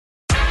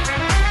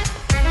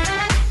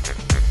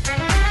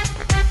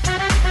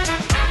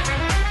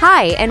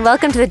Hi, and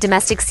welcome to the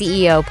Domestic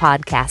CEO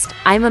podcast.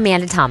 I'm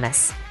Amanda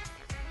Thomas.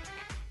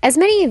 As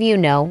many of you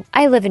know,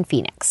 I live in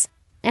Phoenix,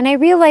 and I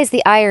realize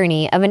the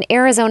irony of an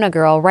Arizona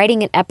girl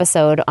writing an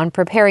episode on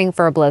preparing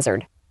for a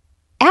blizzard.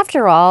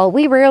 After all,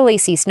 we rarely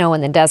see snow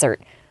in the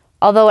desert,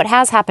 although it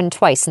has happened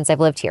twice since I've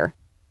lived here.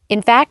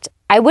 In fact,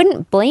 I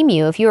wouldn't blame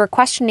you if you were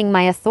questioning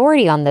my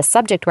authority on this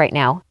subject right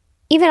now.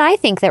 Even I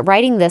think that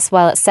writing this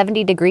while it's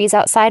 70 degrees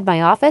outside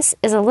my office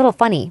is a little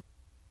funny.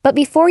 But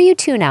before you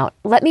tune out,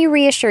 let me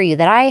reassure you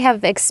that I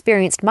have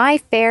experienced my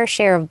fair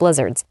share of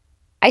blizzards.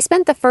 I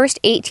spent the first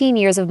 18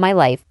 years of my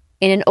life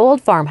in an old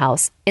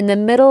farmhouse in the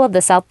middle of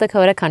the South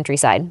Dakota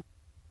countryside.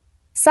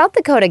 South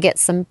Dakota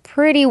gets some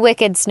pretty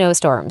wicked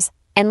snowstorms,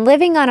 and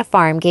living on a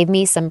farm gave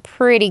me some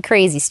pretty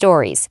crazy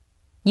stories.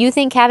 You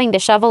think having to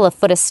shovel a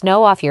foot of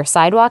snow off your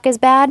sidewalk is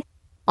bad?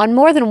 On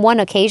more than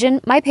one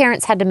occasion, my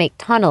parents had to make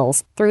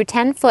tunnels through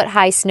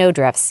 10-foot-high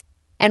snowdrifts.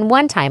 And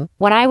one time,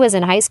 when I was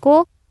in high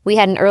school, we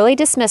had an early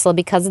dismissal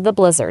because of the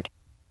blizzard.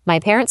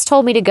 My parents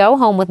told me to go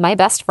home with my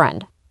best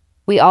friend.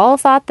 We all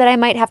thought that I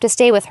might have to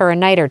stay with her a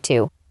night or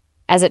two.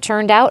 As it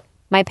turned out,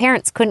 my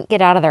parents couldn't get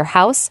out of their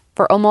house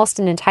for almost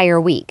an entire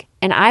week,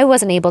 and I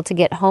wasn't able to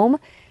get home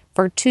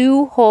for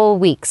 2 whole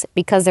weeks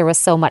because there was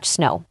so much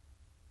snow.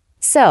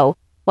 So,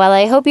 while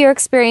I hope your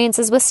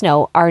experiences with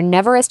snow are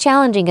never as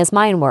challenging as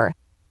mine were,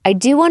 I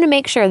do want to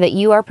make sure that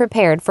you are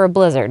prepared for a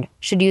blizzard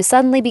should you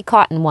suddenly be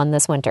caught in one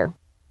this winter.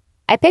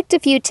 I picked a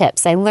few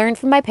tips I learned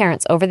from my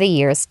parents over the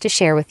years to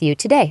share with you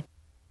today.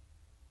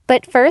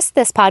 But first,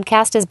 this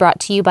podcast is brought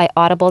to you by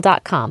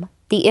Audible.com,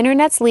 the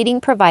internet's leading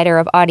provider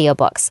of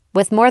audiobooks,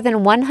 with more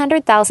than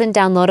 100,000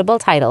 downloadable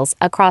titles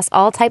across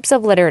all types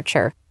of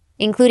literature,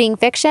 including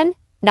fiction,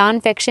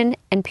 nonfiction,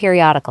 and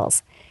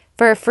periodicals.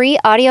 For a free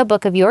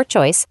audiobook of your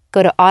choice,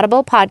 go to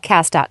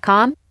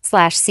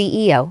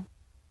audiblepodcast.com/CEO.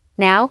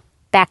 Now,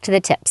 back to the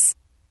tips.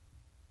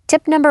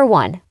 Tip number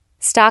 1,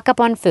 stock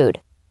up on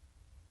food.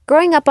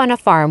 Growing up on a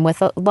farm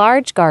with a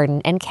large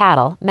garden and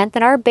cattle meant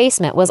that our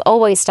basement was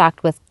always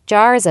stocked with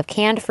jars of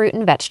canned fruit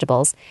and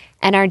vegetables,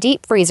 and our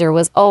deep freezer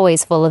was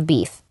always full of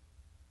beef.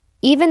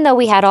 Even though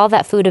we had all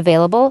that food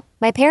available,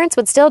 my parents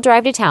would still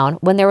drive to town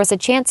when there was a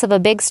chance of a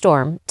big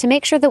storm to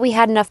make sure that we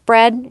had enough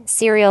bread,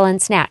 cereal,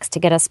 and snacks to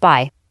get us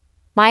by.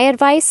 My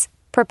advice?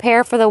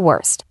 Prepare for the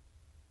worst.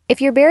 If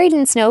you're buried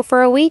in snow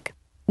for a week,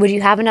 would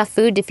you have enough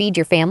food to feed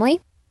your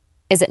family?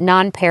 Is it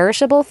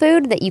non-perishable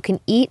food that you can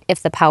eat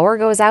if the power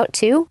goes out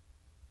too?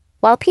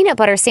 While peanut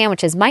butter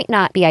sandwiches might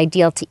not be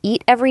ideal to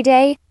eat every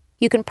day,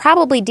 you can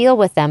probably deal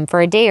with them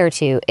for a day or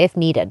two if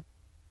needed.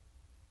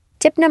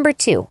 Tip number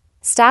 2,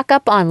 stock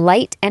up on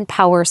light and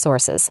power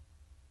sources.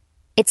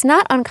 It's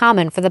not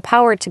uncommon for the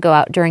power to go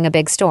out during a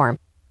big storm.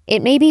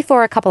 It may be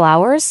for a couple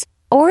hours,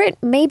 or it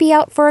may be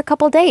out for a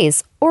couple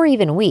days, or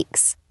even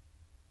weeks.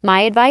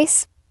 My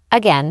advice?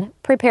 Again,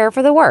 prepare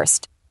for the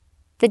worst.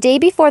 The day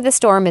before the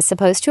storm is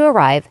supposed to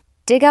arrive,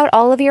 dig out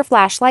all of your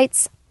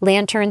flashlights,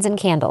 lanterns, and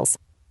candles.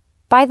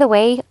 By the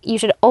way, you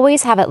should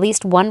always have at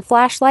least one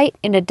flashlight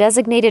in a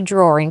designated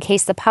drawer in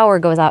case the power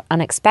goes out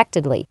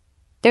unexpectedly.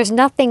 There's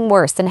nothing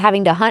worse than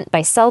having to hunt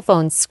by cell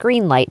phone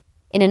screen light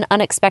in an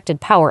unexpected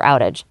power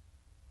outage.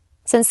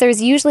 Since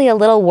there's usually a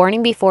little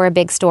warning before a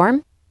big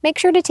storm, make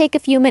sure to take a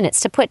few minutes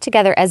to put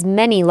together as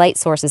many light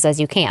sources as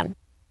you can.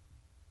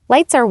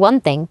 Lights are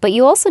one thing, but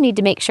you also need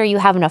to make sure you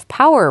have enough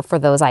power for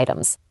those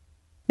items.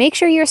 Make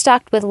sure you're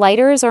stocked with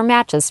lighters or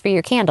matches for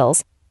your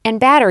candles, and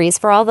batteries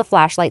for all the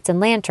flashlights and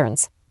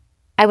lanterns.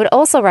 I would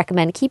also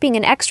recommend keeping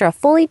an extra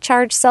fully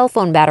charged cell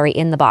phone battery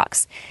in the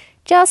box,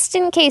 just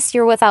in case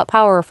you're without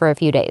power for a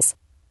few days.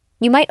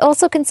 You might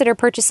also consider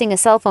purchasing a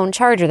cell phone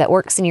charger that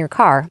works in your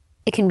car.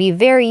 It can be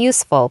very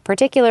useful,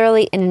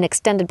 particularly in an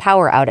extended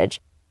power outage.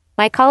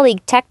 My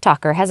colleague Tech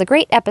Talker has a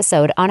great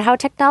episode on how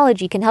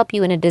technology can help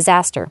you in a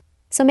disaster,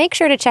 so make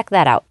sure to check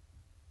that out.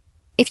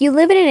 If you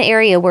live in an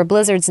area where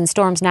blizzards and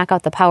storms knock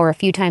out the power a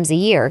few times a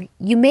year,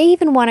 you may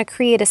even want to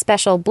create a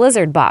special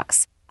blizzard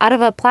box out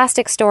of a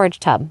plastic storage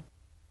tub.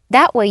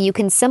 That way you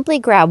can simply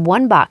grab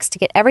one box to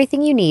get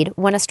everything you need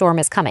when a storm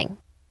is coming.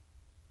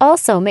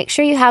 Also, make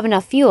sure you have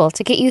enough fuel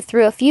to get you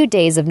through a few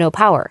days of no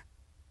power.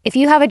 If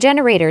you have a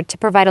generator to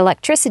provide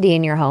electricity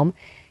in your home,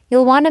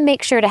 you'll want to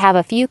make sure to have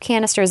a few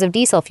canisters of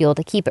diesel fuel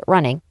to keep it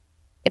running.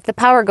 If the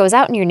power goes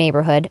out in your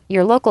neighborhood,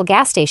 your local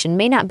gas station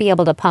may not be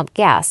able to pump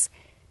gas,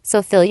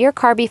 so fill your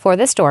car before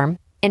the storm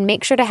and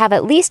make sure to have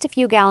at least a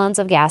few gallons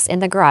of gas in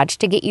the garage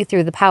to get you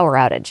through the power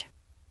outage.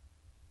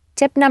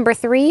 Tip number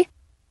 3,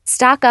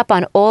 stock up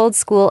on old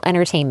school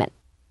entertainment.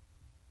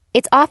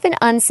 It's often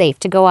unsafe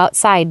to go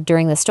outside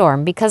during the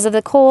storm because of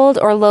the cold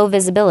or low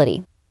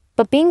visibility,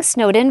 but being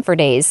snowed in for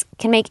days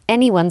can make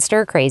anyone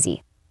stir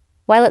crazy.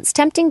 While it's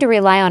tempting to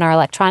rely on our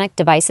electronic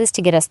devices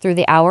to get us through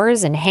the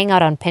hours and hang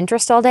out on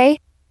Pinterest all day,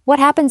 what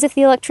happens if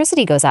the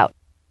electricity goes out?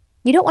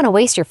 You don't want to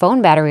waste your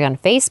phone battery on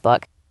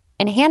Facebook,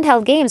 and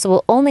handheld games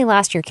will only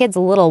last your kids a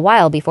little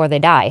while before they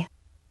die.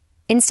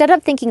 Instead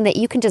of thinking that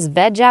you can just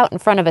veg out in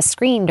front of a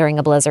screen during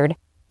a blizzard,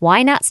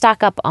 why not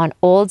stock up on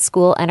old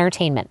school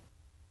entertainment?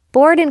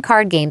 Board and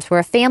card games were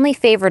a family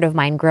favorite of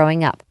mine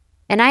growing up,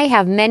 and I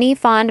have many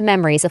fond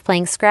memories of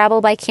playing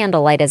Scrabble by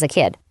candlelight as a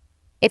kid.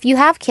 If you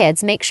have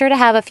kids, make sure to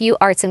have a few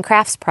arts and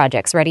crafts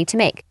projects ready to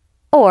make.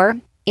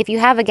 Or, if you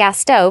have a gas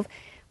stove,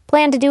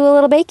 plan to do a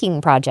little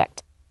baking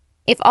project.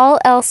 If all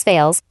else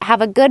fails,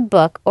 have a good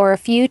book or a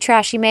few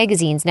trashy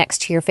magazines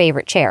next to your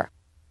favorite chair.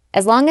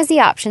 As long as the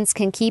options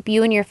can keep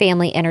you and your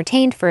family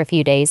entertained for a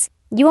few days,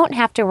 you won't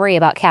have to worry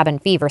about cabin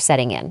fever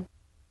setting in.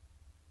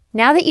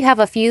 Now that you have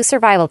a few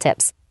survival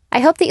tips, I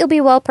hope that you'll be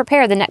well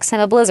prepared the next time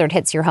a blizzard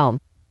hits your home.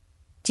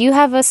 Do you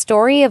have a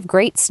story of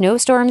great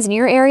snowstorms in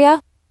your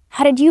area?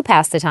 How did you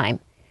pass the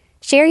time?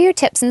 Share your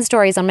tips and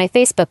stories on my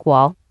Facebook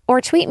wall or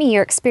tweet me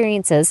your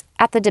experiences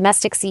at The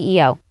Domestic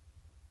CEO.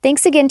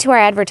 Thanks again to our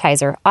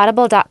advertiser,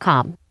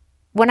 Audible.com.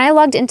 When I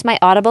logged into my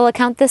Audible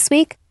account this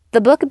week,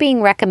 the book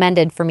being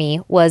recommended for me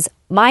was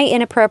My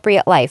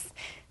Inappropriate Life,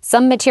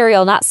 Some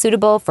Material Not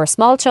Suitable for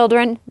Small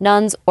Children,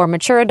 Nuns, or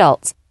Mature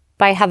Adults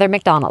by Heather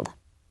McDonald.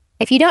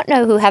 If you don't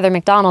know who Heather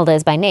McDonald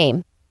is by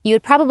name, you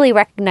would probably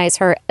recognize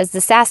her as the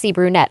sassy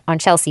brunette on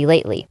Chelsea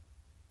Lately.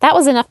 That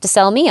was enough to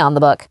sell me on the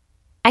book.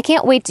 I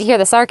can't wait to hear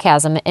the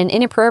sarcasm and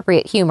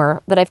inappropriate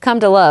humor that I've come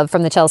to love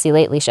from the Chelsea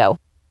Lately show.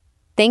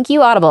 Thank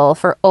you, Audible,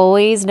 for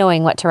always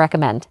knowing what to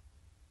recommend.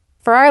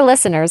 For our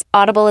listeners,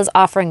 Audible is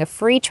offering a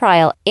free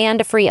trial and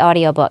a free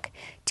audiobook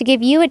to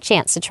give you a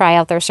chance to try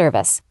out their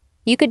service.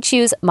 You could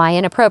choose My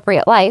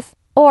Inappropriate Life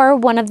or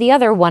one of the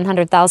other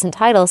 100,000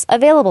 titles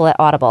available at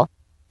Audible,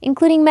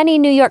 including many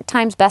New York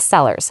Times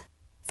bestsellers.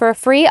 For a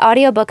free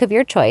audiobook of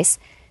your choice,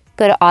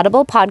 go to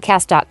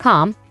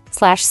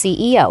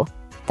audiblepodcast.com/CEO.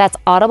 That's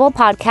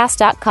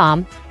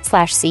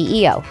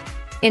audiblepodcast.com/CEO.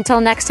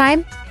 Until next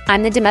time,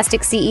 I'm the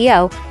Domestic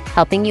CEO,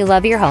 helping you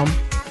love your home.